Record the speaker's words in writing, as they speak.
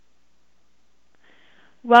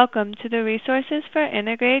Welcome to the Resources for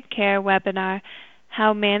Integrated Care webinar,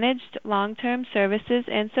 How Managed Long-Term Services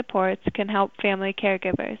and Supports Can Help Family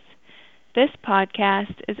Caregivers. This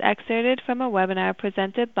podcast is excerpted from a webinar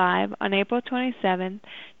presented live on April 27,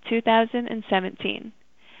 2017.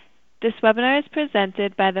 This webinar is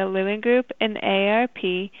presented by the Lewin Group and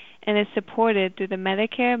AARP and is supported through the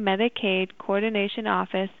Medicare/Medicaid Coordination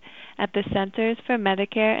Office at the Centers for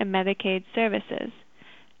Medicare and Medicaid Services.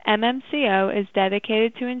 MMCO is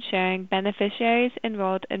dedicated to ensuring beneficiaries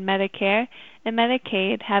enrolled in Medicare and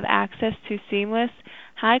Medicaid have access to seamless,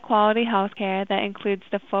 high-quality health care that includes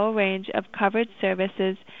the full range of covered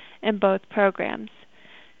services in both programs.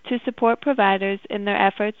 To support providers in their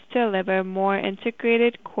efforts to deliver more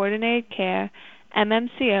integrated, coordinated care,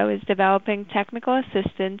 MMCO is developing technical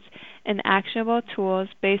assistance and actionable tools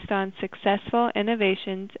based on successful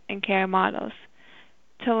innovations and care models.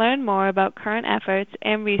 To learn more about current efforts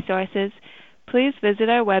and resources, please visit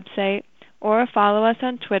our website or follow us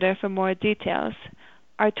on Twitter for more details.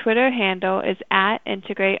 Our Twitter handle is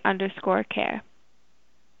 @integrate_care.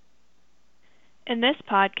 In this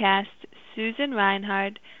podcast, Susan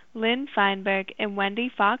Reinhard, Lynn Feinberg, and Wendy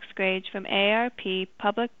Fox-Grage from AARP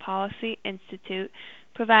Public Policy Institute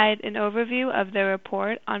provide an overview of their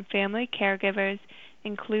report on family caregivers,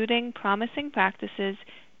 including promising practices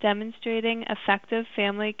demonstrating effective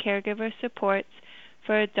family caregiver supports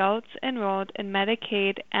for adults enrolled in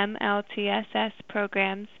Medicaid MLTSS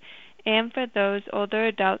programs and for those older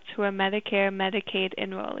adults who are Medicare/Medicaid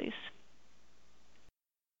enrollees.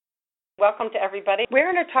 Welcome to everybody.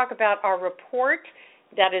 We're going to talk about our report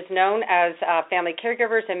that is known as Family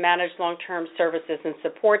Caregivers and Managed Long-Term Services and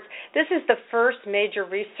Supports. This is the first major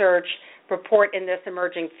research report in this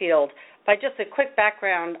emerging field. By just a quick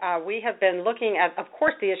background, we have been looking at, of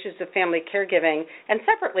course, the issues of family caregiving and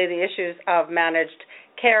separately the issues of managed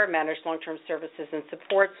care, managed long-term services and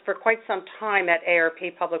supports for quite some time at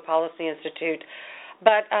AARP Public Policy Institute.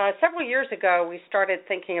 But several years ago, we started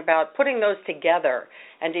thinking about putting those together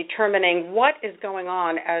and determining what is going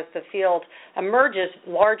on as the field emerges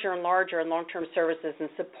larger and larger in long-term services and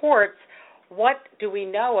supports. What do we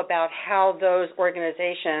know about how those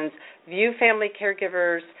organizations view family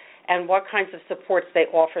caregivers and what kinds of supports they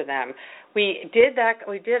offer them? We did a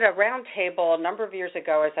roundtable a number of years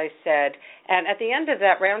ago, as I said, and at the end of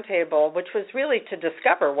that roundtable, which was really to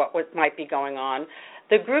discover what might be going on,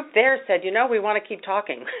 the group there said, we want to keep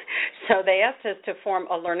talking. So they asked us to form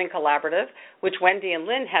a learning collaborative, which Wendy and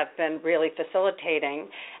Lynn have been really facilitating,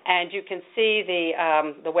 and you can see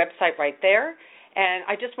the website right there. And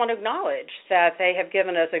I just want to acknowledge that they have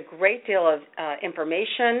given us a great deal of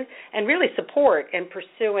information and really support in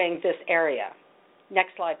pursuing this area.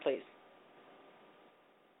 Next slide, please.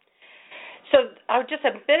 So just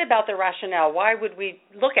a bit about the rationale. Why would we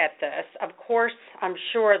look at this? Of course, I'm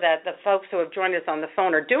sure that the folks who have joined us on the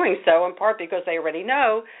phone are doing so in part because they already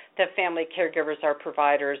know that family caregivers are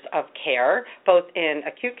providers of care, both in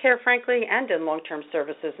acute care, frankly, and in long-term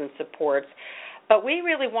services and supports. But we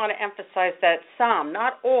really want to emphasize that some,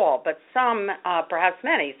 not all, but some, perhaps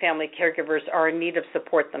many, family caregivers are in need of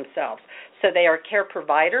support themselves. So they are care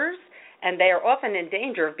providers, and they are often in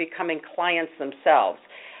danger of becoming clients themselves.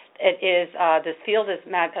 This field is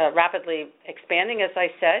rapidly expanding, as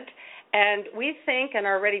I said, and we think and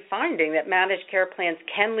are already finding that managed care plans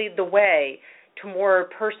can lead the way to more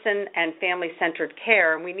person and family-centered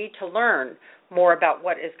care, and we need to learn more about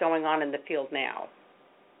what is going on in the field now.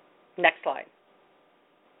 Next slide.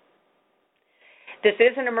 This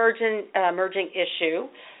is an emerging issue.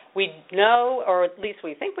 We know, or at least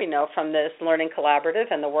we think we know from this learning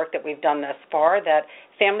collaborative and the work that we've done thus far, that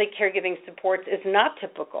family caregiving supports is not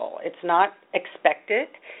typical. It's not expected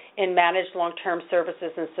in managed long-term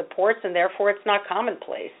services and supports, and therefore it's not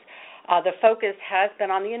commonplace. The focus has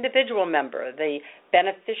been on the individual member, the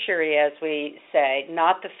beneficiary, as we say,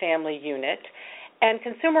 not the family unit. And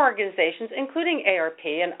consumer organizations, including AARP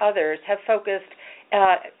and others, have focused,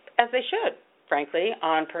 as they should, frankly,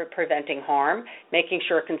 on preventing harm, making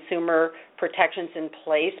sure consumer protection's in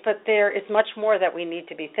place, but there is much more that we need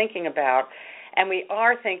to be thinking about. And we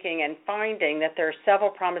are thinking and finding that there are several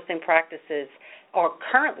promising practices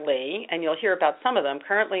currently, and you'll hear about some of them,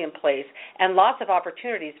 currently in place, and lots of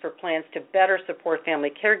opportunities for plans to better support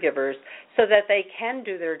family caregivers so that they can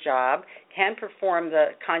do their job, can perform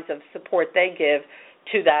the kinds of support they give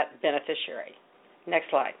to that beneficiary. Next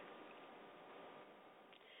slide.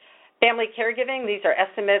 Family caregiving, these are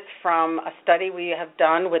estimates from a study we have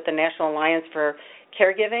done with the National Alliance for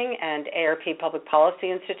Caregiving and AARP Public Policy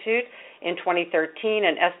Institute in 2013,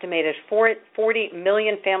 an estimated 40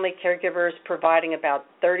 million family caregivers providing about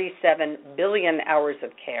 37 billion hours of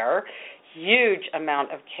care. huge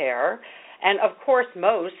amount of care. And of course,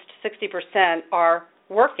 most, 60%, are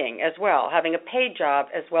working as well, having a paid job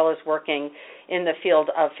as well as working in the field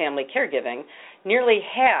of family caregiving. Nearly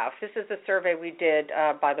half, this is a survey we did,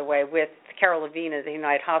 by the way, with Carol Levine of the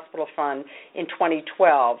United Hospital Fund in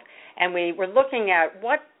 2012, and we were looking at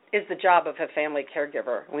what is the job of a family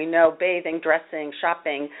caregiver. We know bathing, dressing,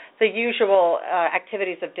 shopping, the usual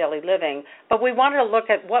activities of daily living, but we wanted to look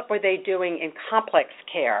at what were they doing in complex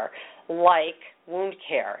care, like wound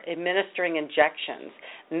care, administering injections,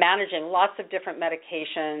 managing lots of different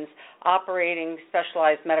medications, operating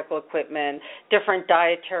specialized medical equipment, different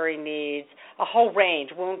dietary needs, a whole range.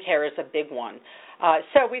 Wound care is a big one.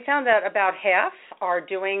 So we found that about half are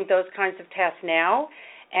doing those kinds of tasks now,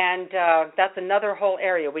 and that's another whole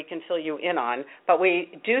area we can fill you in on. But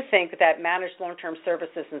we do think that managed long-term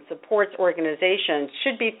services and supports organizations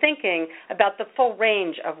should be thinking about the full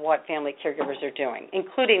range of what family caregivers are doing,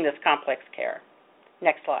 including this complex care.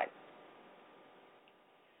 Next slide.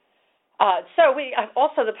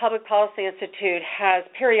 So the Public Policy Institute has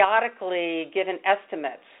periodically given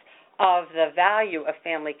estimates of the value of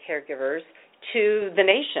family caregivers to the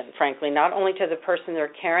nation, frankly, not only to the person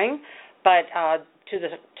they're caring, but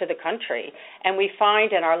to the country. And we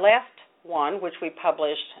find in our last one, which we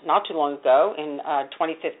published not too long ago in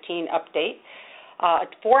 2015 update,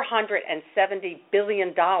 $470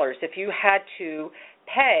 billion. If you had to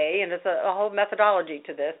pay, and there's a whole methodology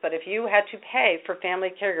to this, but if you had to pay for family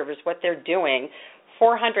caregivers what they're doing,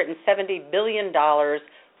 $470 billion,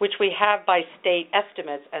 which we have by state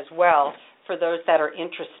estimates as well for those that are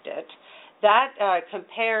interested. That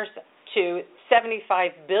compares to $75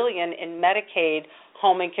 billion in Medicaid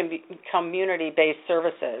home and community-based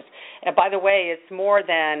services. And by the way, it's more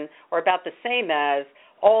than or about the same as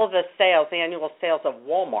all the sales, the annual sales of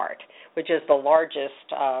Walmart, which is the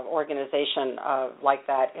largest organization like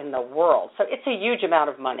that in the world. So it's a huge amount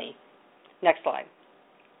of money. Next slide.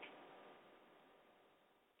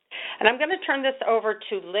 And I'm going to turn this over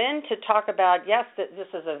to Lynn to talk about, yes, that this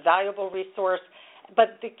is a valuable resource,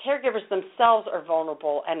 but the caregivers themselves are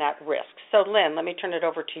vulnerable and at risk. So Lynn, let me turn it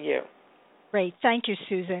over to you. Great. Thank you,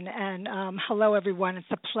 Susan. And hello, everyone.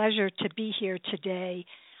 It's a pleasure to be here today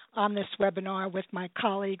on this webinar with my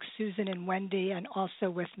colleagues Susan and Wendy, and also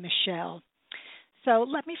with Michelle. So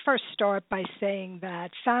let me first start by saying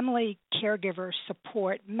that family caregiver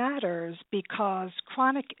support matters because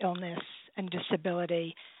chronic illness and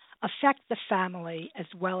disability affect the family as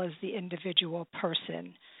well as the individual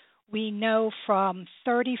person. We know from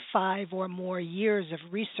 35 or more years of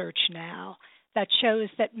research now that shows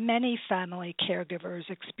that many family caregivers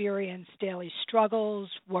experience daily struggles,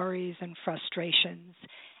 worries, and frustrations.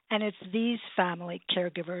 And it's these family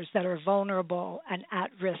caregivers that are vulnerable and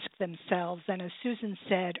at risk themselves. And as Susan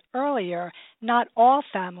said earlier, not all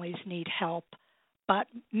families need help, but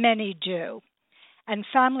many do. And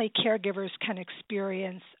family caregivers can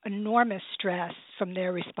experience enormous stress from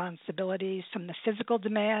their responsibilities, from the physical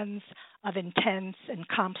demands of intense and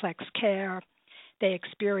complex care. They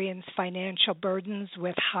experience financial burdens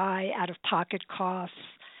with high out-of-pocket costs.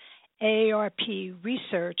 AARP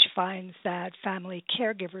research finds that family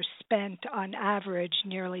caregivers spent on average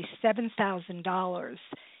nearly $7,000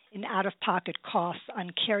 in out-of-pocket costs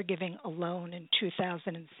on caregiving alone in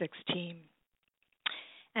 2016.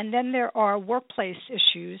 And then there are workplace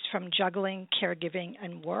issues from juggling caregiving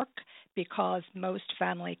and work because most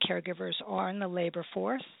family caregivers are in the labor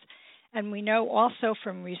force. And we know also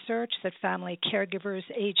from research that family caregivers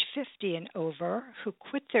age 50 and over who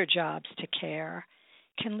quit their jobs to care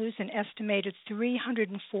can lose an estimated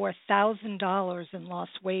 $304,000 in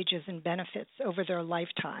lost wages and benefits over their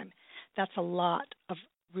lifetime. That's a lot of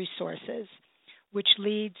resources, which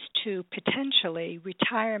leads to potentially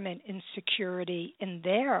retirement insecurity in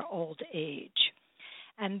their old age.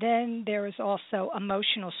 And then there is also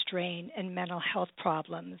emotional strain and mental health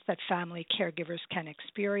problems that family caregivers can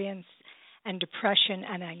experience, and depression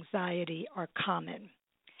and anxiety are common.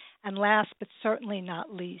 And last but certainly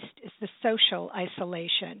not least is the social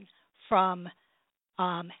isolation from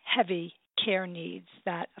heavy care needs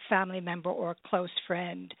that a family member or a close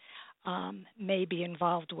friend may be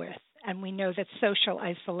involved with. And we know that social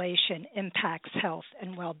isolation impacts health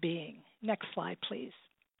and well-being. Next slide, please.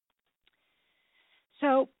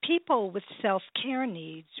 So people with self-care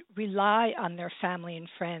needs rely on their family and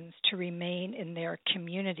friends to remain in their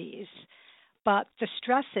communities. But the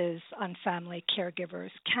stresses on family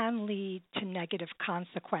caregivers can lead to negative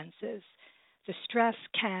consequences. The stress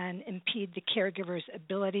can impede the caregiver's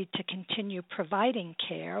ability to continue providing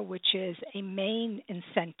care, which is a main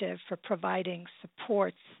incentive for providing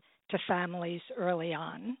supports to families early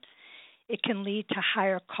on. It can lead to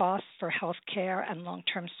higher costs for health care and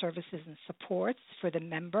long-term services and supports for the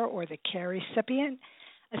member or the care recipient,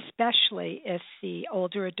 especially if the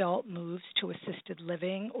older adult moves to assisted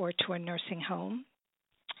living or to a nursing home.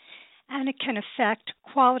 And it can affect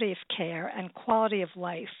quality of care and quality of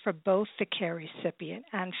life for both the care recipient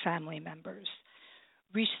and family members.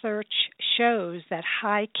 Research shows that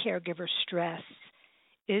high caregiver stress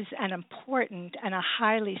is an important and a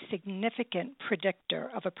highly significant predictor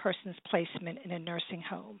of a person's placement in a nursing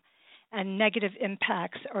home, and negative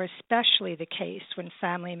impacts are especially the case when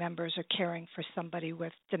family members are caring for somebody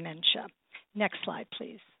with dementia. Next slide,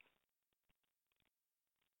 please.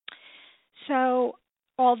 So,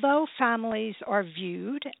 although families are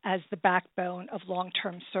viewed as the backbone of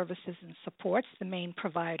long-term services and supports, the main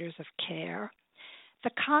providers of care,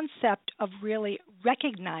 the concept of really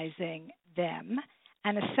recognizing them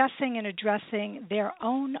and assessing and addressing their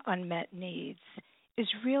own unmet needs is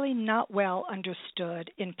really not well understood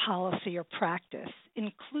in policy or practice,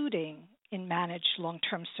 including in managed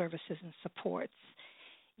long-term services and supports.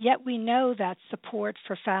 Yet we know that support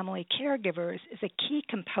for family caregivers is a key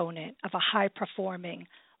component of a high-performing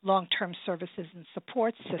long-term services and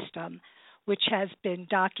support system, which has been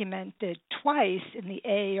documented twice in the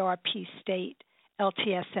AARP State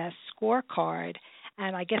LTSS scorecard.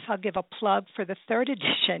 And I guess I'll give a plug for the third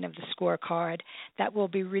edition of the scorecard that will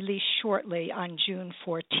be released shortly on June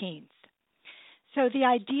 14th. So the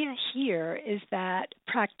idea here is that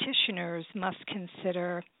practitioners must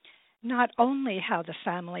consider not only how the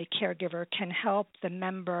family caregiver can help the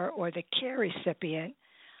member or the care recipient,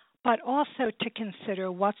 but also to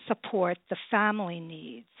consider what support the family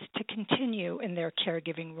needs to continue in their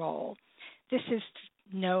caregiving role. This is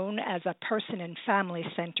known as a person and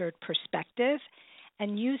family-centered perspective,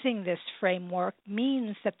 and using this framework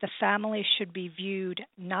means that the family should be viewed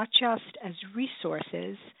not just as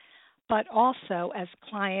resources, but also as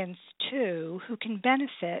clients too, who can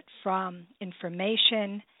benefit from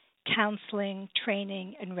information, counseling,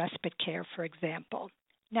 training, and respite care, for example.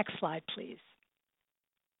 Next slide, please.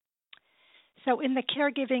 So in the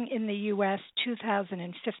Caregiving in the U.S.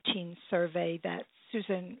 2015 survey that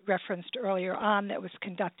Susan referenced earlier on, that was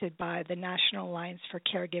conducted by the National Alliance for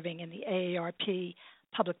Caregiving and the AARP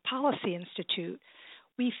Public Policy Institute,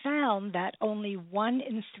 we found that only 1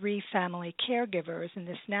 in 3 family caregivers in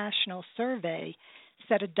this national survey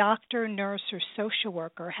said a doctor, nurse, or social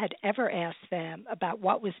worker had ever asked them about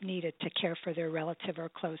what was needed to care for their relative or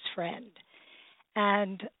close friend.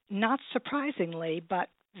 And not surprisingly, but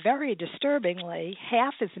very disturbingly,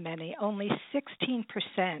 half as many, only 16%,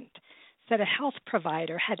 said a health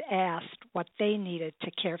provider had asked what they needed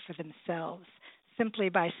to care for themselves, simply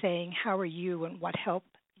by saying, "How are you?" and what help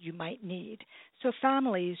you might need. So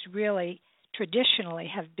families really traditionally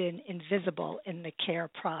have been invisible in the care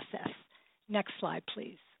process. Next slide,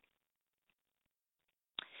 please.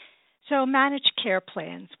 So managed care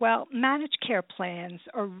plans. Well, managed care plans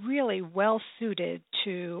are really well suited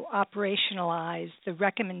to operationalize the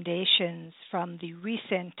recommendations from the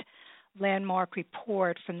recent landmark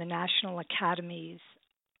report from the National Academies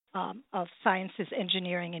of Sciences,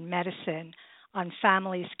 Engineering, and Medicine on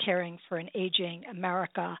families caring for an aging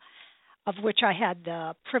America, of which I had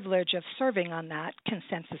the privilege of serving on that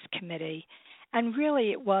consensus committee. And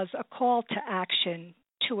really it was a call to action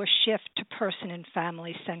to a shift to person and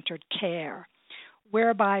family-centered care,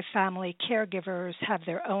 whereby family caregivers have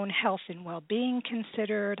their own health and well-being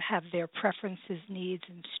considered, have their preferences, needs,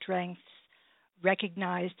 and strengths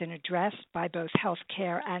recognized and addressed by both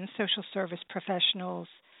healthcare and social service professionals,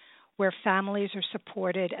 where families are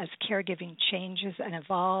supported as caregiving changes and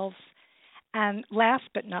evolves, and last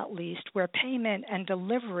but not least, where payment and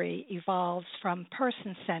delivery evolves from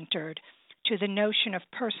person-centered to the notion of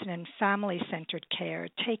person and family-centered care,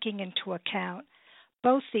 taking into account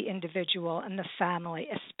both the individual and the family,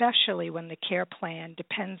 especially when the care plan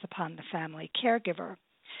depends upon the family caregiver.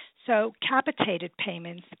 So capitated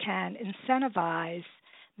payments can incentivize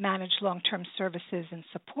managed long-term services and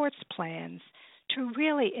supports plans to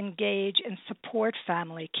really engage and support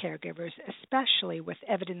family caregivers, especially with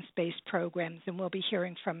evidence-based programs. And we'll be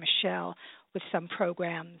hearing from Michelle with some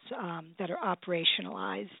programs that are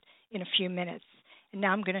operationalized in a few minutes. And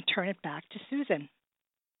now I'm going to turn it back to Susan.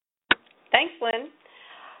 Thanks, Lynn.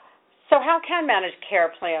 So how can managed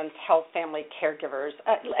care plans help family caregivers?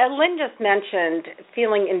 Lynn just mentioned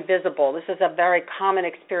feeling invisible. This is a very common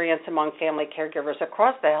experience among family caregivers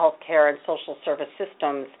across the healthcare and social service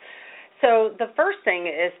systems. So the first thing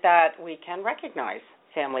is that we can recognize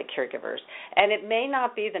family caregivers. And it may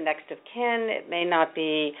not be the next of kin. It may not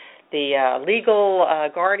be legal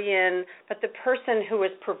guardian, but the person who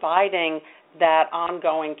is providing that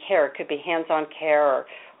ongoing care. Could be hands-on care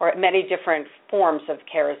or many different forms of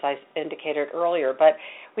care, as I indicated earlier. But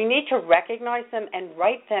we need to recognize them and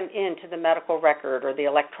write them into the medical record or the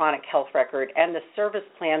electronic health record and the service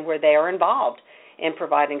plan where they are involved in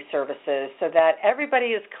providing services, so that everybody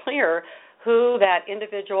is clear who that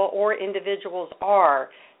individual or individuals are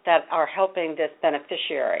that are helping this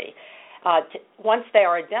beneficiary. Once they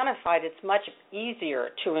are identified, it's much easier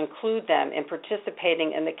to include them in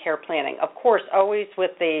participating in the care planning. Of course, always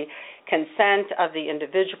with the consent of the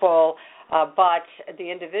individual, but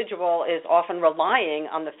the individual is often relying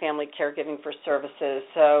on the family caregiving for services,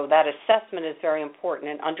 so that assessment is very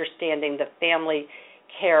important in understanding the family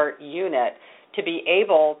care unit to be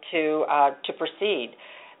able to proceed.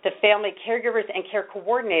 The family caregivers and care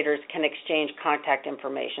coordinators can exchange contact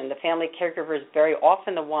information. The family caregiver is very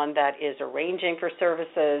often the one that is arranging for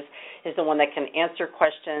services, is the one that can answer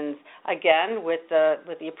questions, again, with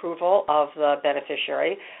the approval of the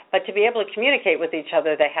beneficiary. But to be able to communicate with each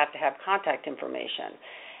other, they have to have contact information.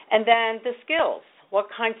 And then the skills. What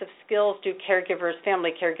kinds of skills do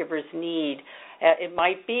family caregivers need? It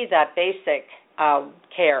might be that basic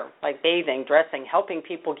care, like bathing, dressing, helping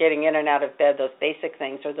people getting in and out of bed, those basic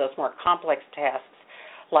things, or those more complex tasks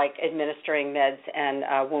like administering meds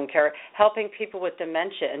and wound care, helping people with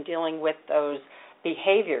dementia and dealing with those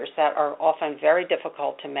behaviors that are often very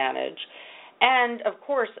difficult to manage. And, of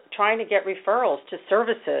course, trying to get referrals to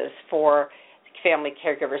services for family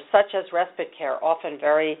caregivers, such as respite care, often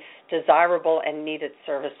very desirable and needed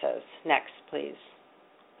services. Next, please.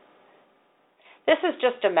 This is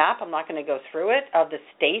just a map, I'm not going to go through it, of the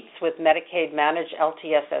states with Medicaid-managed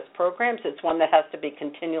LTSS programs. It's one that has to be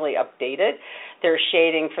continually updated. There's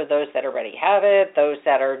shading for those that already have it, those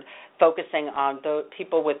that are focusing on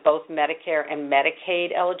people with both Medicare and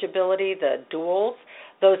Medicaid eligibility, the duals,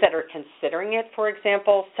 those that are considering it, for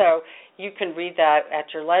example. So you can read that at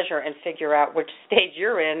your leisure and figure out which stage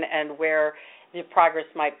you're in and where the progress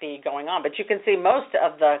might be going on. But you can see most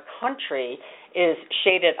of the country is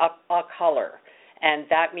shaded a color, and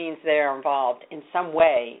that means they are involved in some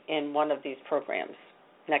way in one of these programs.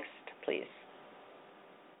 Next, please.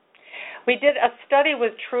 We did a study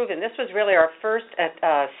with Truven. This was really our first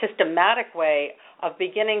systematic way of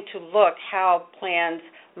beginning to look how plans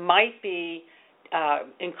might be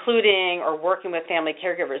including or working with family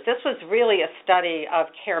caregivers. This was really a study of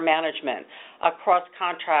care management across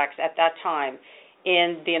contracts at that time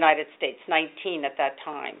in the United States, 19 at that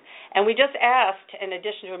time. And we just asked, in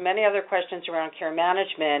addition to many other questions around care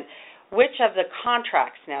management, which of the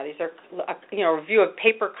contracts, now these are a review of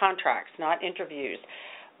paper contracts, not interviews,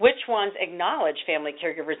 which ones acknowledge family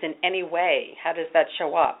caregivers in any way? How does that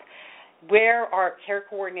show up? Where are care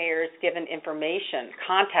coordinators given information,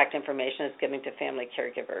 contact information is given to family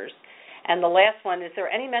caregivers? And the last one, is there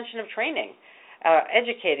any mention of training,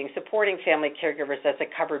 educating, supporting family caregivers as a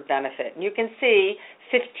covered benefit? And you can see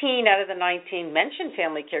 15 out of the 19 mention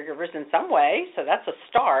family caregivers in some way, so that's a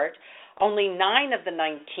start. Only 9 of the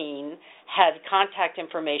 19 had contact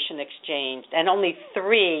information exchanged, and only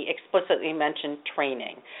 3 explicitly mentioned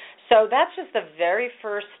training. So that's just the very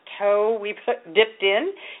first toe we dipped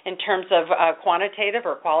in terms of quantitative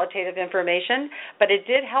or qualitative information, but it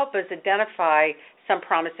did help us identify some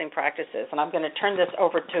promising practices. And I'm going to turn this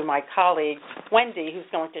over to my colleague, Wendy, who's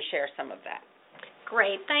going to share some of that.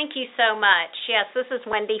 Great. Thank you so much. Yes, this is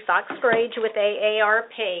Wendy Fox-Grage with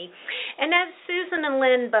AARP. And as Susan and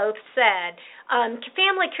Lynn both said,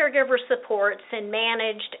 family caregiver supports and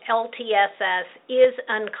managed LTSS is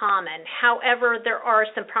uncommon. However, there are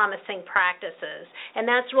some promising practices, and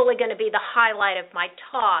that's really going to be the highlight of my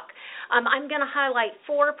talk. I'm going to highlight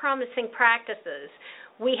 4 promising practices.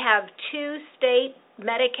 We have 2 state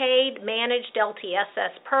Medicaid managed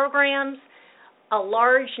LTSS programs, a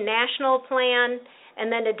large national plan, and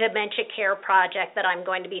then a dementia care project that I'm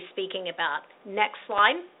going to be speaking about. Next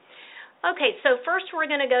slide. Okay, so first we're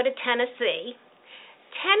going to go to Tennessee.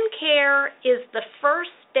 TennCare is the first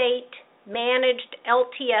state managed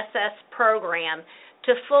LTSS program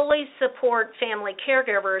to fully support family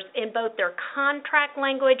caregivers in both their contract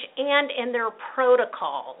language and in their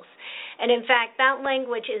protocols. And in fact, that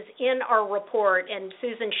language is in our report, and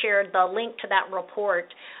Susan shared the link to that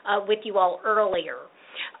report with you all earlier.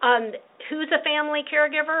 Who's a family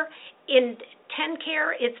caregiver? In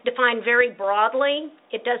TennCare, it's defined very broadly.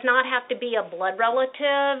 It does not have to be a blood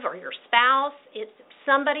relative or your spouse. It's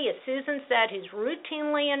somebody, as Susan said, who's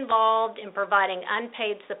routinely involved in providing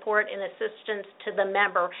unpaid support and assistance to the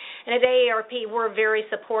member. And at AARP, we're very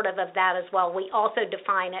supportive of that as well. We also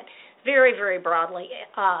define it very, very broadly.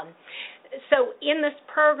 So in this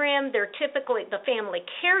program, the family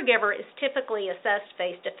caregiver is typically assessed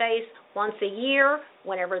face-to-face once a year,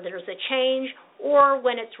 whenever there's a change, or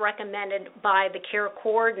when it's recommended by the care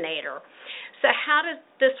coordinator. So how does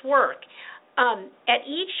this work? At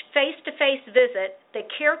each face-to-face visit, the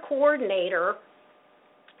care coordinator,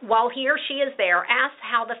 while he or she is there, asks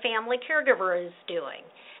how the family caregiver is doing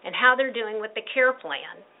and how they're doing with the care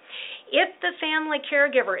plan. If the family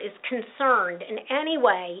caregiver is concerned in any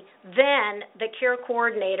way, then the care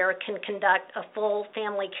coordinator can conduct a full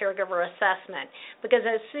family caregiver assessment. Because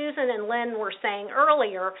as Susan and Lynn were saying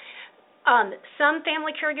earlier, some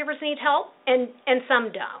family caregivers need help and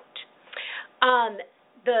some don't.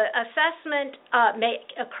 The assessment may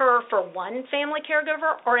occur for one family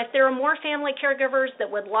caregiver, or if there are more family caregivers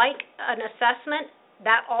that would like an assessment,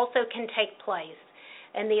 that also can take place.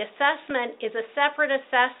 And the assessment is a separate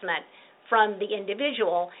assessment from the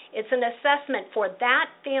individual. It's an assessment for that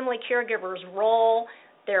family caregiver's role,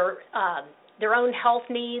 their own health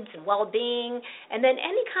needs and well-being, and then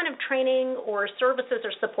any kind of training or services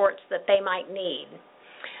or supports that they might need.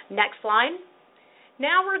 Next slide.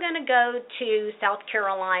 Now we're going to go to South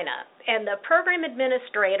Carolina, and the program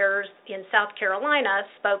administrators in South Carolina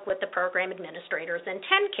spoke with the program administrators in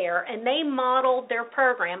TennCare, and they modeled their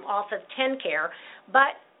program off of TennCare,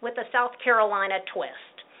 but with a South Carolina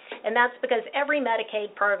twist. And that's because every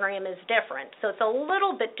Medicaid program is different, so it's a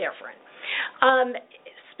little bit different.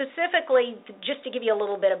 Specifically, just to give you a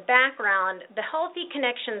little bit of background, the Healthy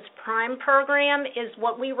Connections Prime program is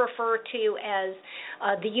what we refer to as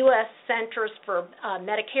the U.S. Centers for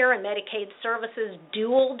Medicare and Medicaid Services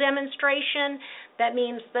dual demonstration. That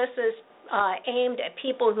means this is aimed at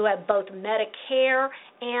people who have both Medicare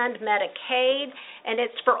and Medicaid, and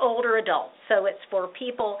it's for older adults. So it's for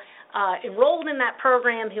people enrolled in that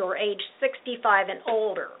program who are age 65 and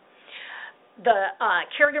older. The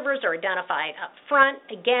caregivers are identified up front.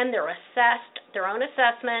 Again, they're assessed, their own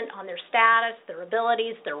assessment on their status, their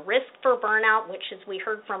abilities, their risk for burnout, which, as we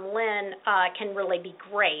heard from Lynn, can really be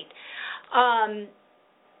great.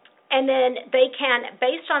 And then they can,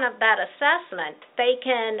 based on that assessment, they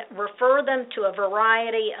can refer them to a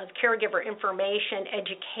variety of caregiver information,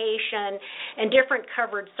 education, and different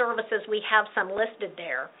covered services. We have some listed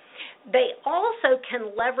there. They also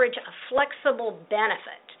can leverage a flexible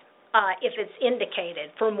benefit if it's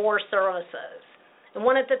indicated for more services. And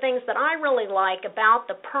one of the things that I really like about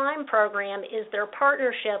the Prime program is their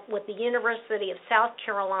partnership with the University of South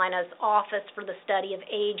Carolina's Office for the Study of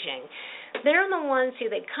Aging. They're the ones who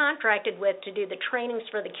they've contracted with to do the trainings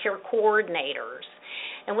for the care coordinators.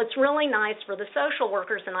 And what's really nice for the social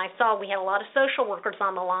workers, and I saw we had a lot of social workers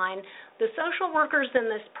on the line, the social workers in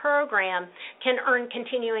this program can earn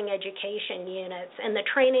continuing education units, and the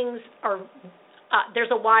trainings are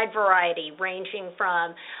there's a wide variety ranging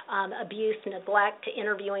from abuse, neglect, to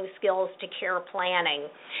interviewing skills to care planning.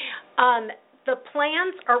 The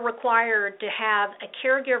plans are required to have a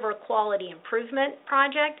caregiver quality improvement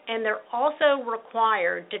project, and they're also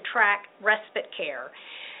required to track respite care.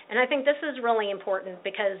 And I think this is really important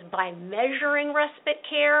because by measuring respite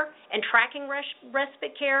care and tracking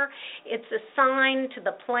respite care, it's a sign to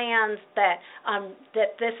the plans that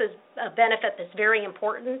this is a benefit that's very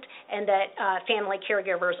important and that family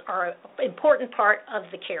caregivers are an important part of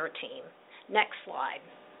the care team. Next slide.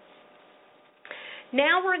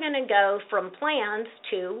 Now we're going to go from plans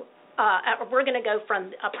to,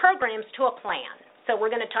 programs to a plan. So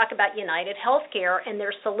we're going to talk about United Healthcare and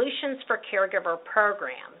their Solutions for Caregiver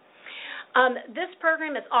program. This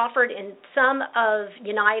program is offered in some of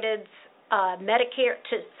United's Medicare,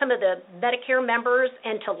 to some of the Medicare members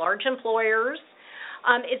and to large employers.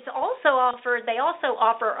 It's also offered, they also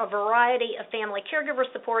offer a variety of family caregiver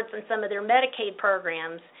supports in some of their Medicaid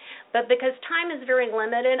programs. But because time is very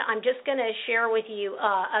limited, I'm just going to share with you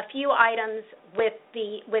a few items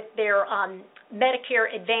with their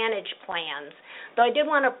Medicare Advantage plans. Though I did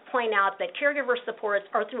want to point out that caregiver supports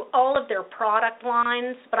are through all of their product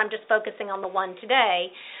lines, but I'm just focusing on the one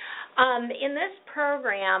today. In this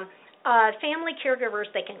program, family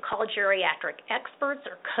caregivers, they can call geriatric experts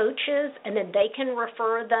or coaches, and then they can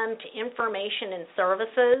refer them to information and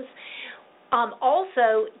services.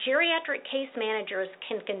 Also, geriatric case managers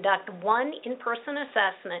can conduct one in-person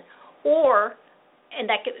assessment and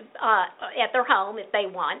that could, at their home if they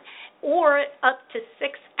want, or up to 6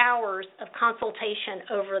 hours of consultation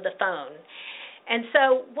over the phone. And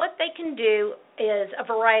so what they can do is a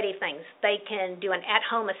variety of things. They can do an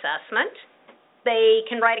at-home assessment. They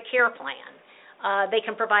can write a care plan. They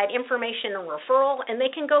can provide information and referral, and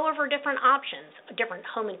they can go over different options, different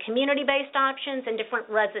home and community-based options and different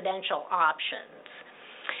residential options.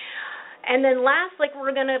 And then lastly,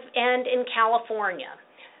 we're going to end in California.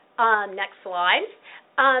 Next slide.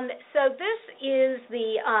 So this is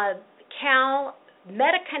the Cal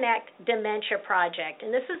MetaConnect Dementia Project,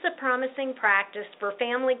 and this is a promising practice for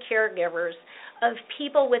family caregivers of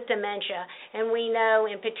people with dementia, and we know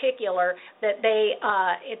in particular that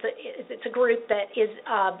it's a group that is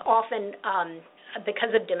often because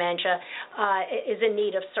of dementia is in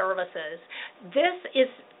need of services.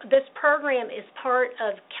 This program is part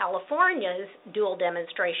of California's dual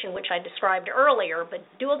demonstration, which I described earlier, but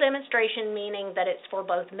dual demonstration meaning that it's for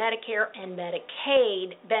both Medicare and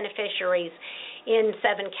Medicaid beneficiaries in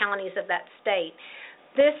 7 counties of that state.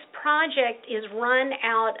 This project is run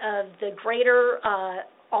out of the Greater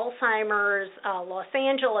Alzheimer's Los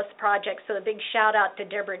Angeles project, so a big shout out to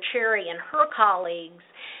Deborah Cherry and her colleagues.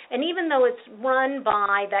 And even though it's run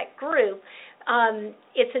by that group,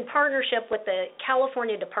 it's in partnership with the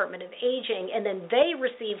California Department of Aging, and then they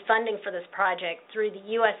receive funding for this project through the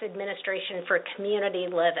U.S. Administration for Community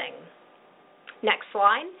Living. Next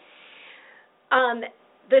slide.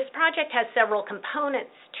 This project has several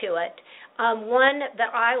components to it. One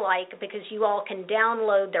that I like, because you all can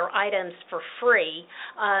download their items for free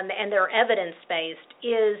and they're evidence-based,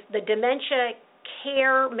 is the Dementia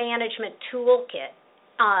Care Management Toolkit.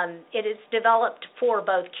 It is developed for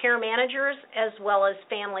both care managers as well as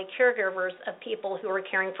family caregivers of people who are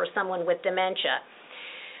caring for someone with dementia.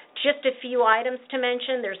 Just a few items to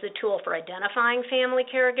mention. There's a tool for identifying family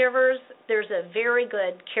caregivers. There's a very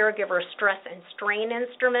good caregiver stress and strain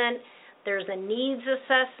instrument. There's a needs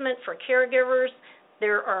assessment for caregivers.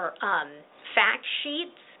 There are fact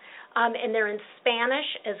sheets, and they're in Spanish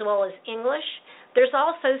as well as English. There's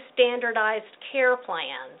also standardized care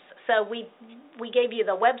plans. So we gave you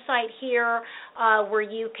the website here where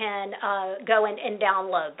you can go and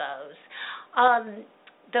download those.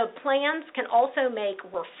 The plans can also make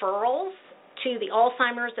referrals to the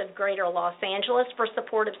Alzheimer's of Greater Los Angeles for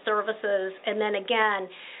supportive services. And then again,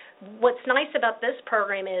 what's nice about this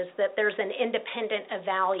program is that there's an independent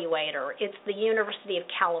evaluator. It's the University of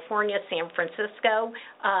California, San Francisco,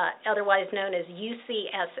 otherwise known as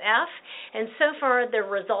UCSF. And so far, the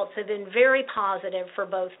results have been very positive for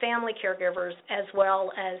both family caregivers as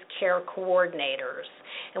well as care coordinators.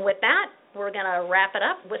 And with that, we're going to wrap it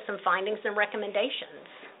up with some findings and recommendations.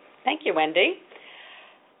 Thank you, Wendy.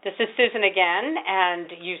 This is Susan again, and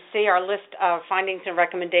you see our list of findings and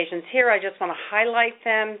recommendations here. I just want to highlight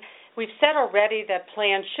them. We've said already that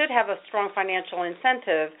plans should have a strong financial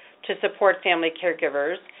incentive to support family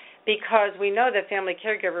caregivers because we know that family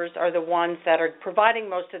caregivers are the ones that are providing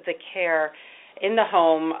most of the care in the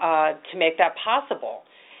home to make that possible.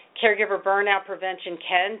 Caregiver burnout prevention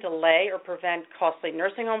can delay or prevent costly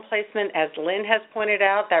nursing home placement. As Lynn has pointed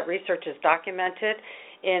out, that research is documented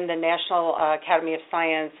in the National Academy of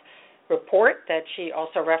Science report that she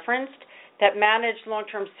also referenced, that managed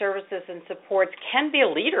long-term services and supports can be a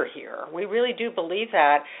leader here. We really do believe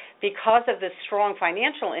that because of the strong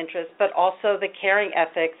financial interest, but also the caring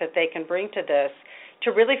ethic that they can bring to this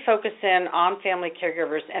to really focus in on family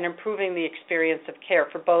caregivers and improving the experience of care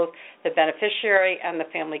for both the beneficiary and the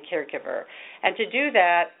family caregiver. And to do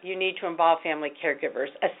that, you need to involve family caregivers,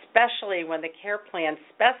 especially when the care plan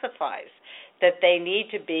specifies that they need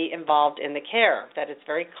to be involved in the care, that it's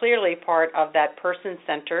very clearly part of that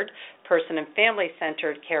person-centered, person and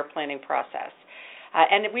family-centered care planning process.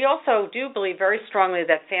 And we also do believe very strongly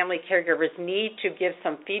that family caregivers need to give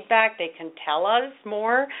some feedback. They can tell us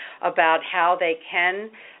more about how they can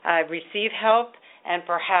receive help and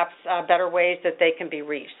perhaps better ways that they can be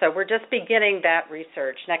reached. So we're just beginning that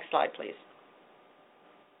research. Next slide, please.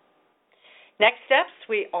 Next steps,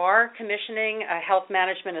 we are commissioning a Health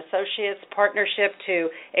Management Associates partnership to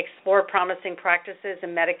explore promising practices in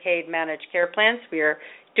Medicaid managed care plans. We are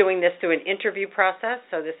doing this through an interview process,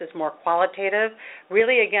 so this is more qualitative,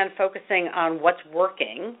 really, again, focusing on what's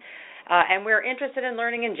working. And we're interested in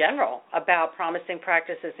learning in general about promising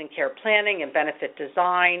practices in care planning and benefit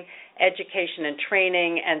design, education and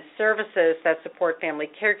training, and services that support family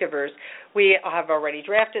caregivers. We have already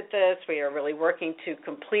drafted this. We are really working to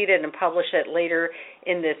complete it and publish it later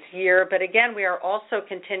in this year. But again, we are also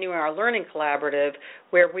continuing our learning collaborative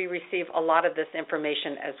where we receive a lot of this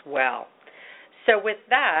information as well. So with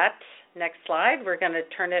that, next slide, we're going to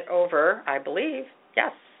turn it over, I believe.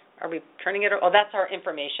 Yes. Are we turning it over? Oh, that's our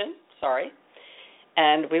information. Sorry.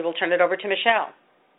 And we will turn it over to Michelle.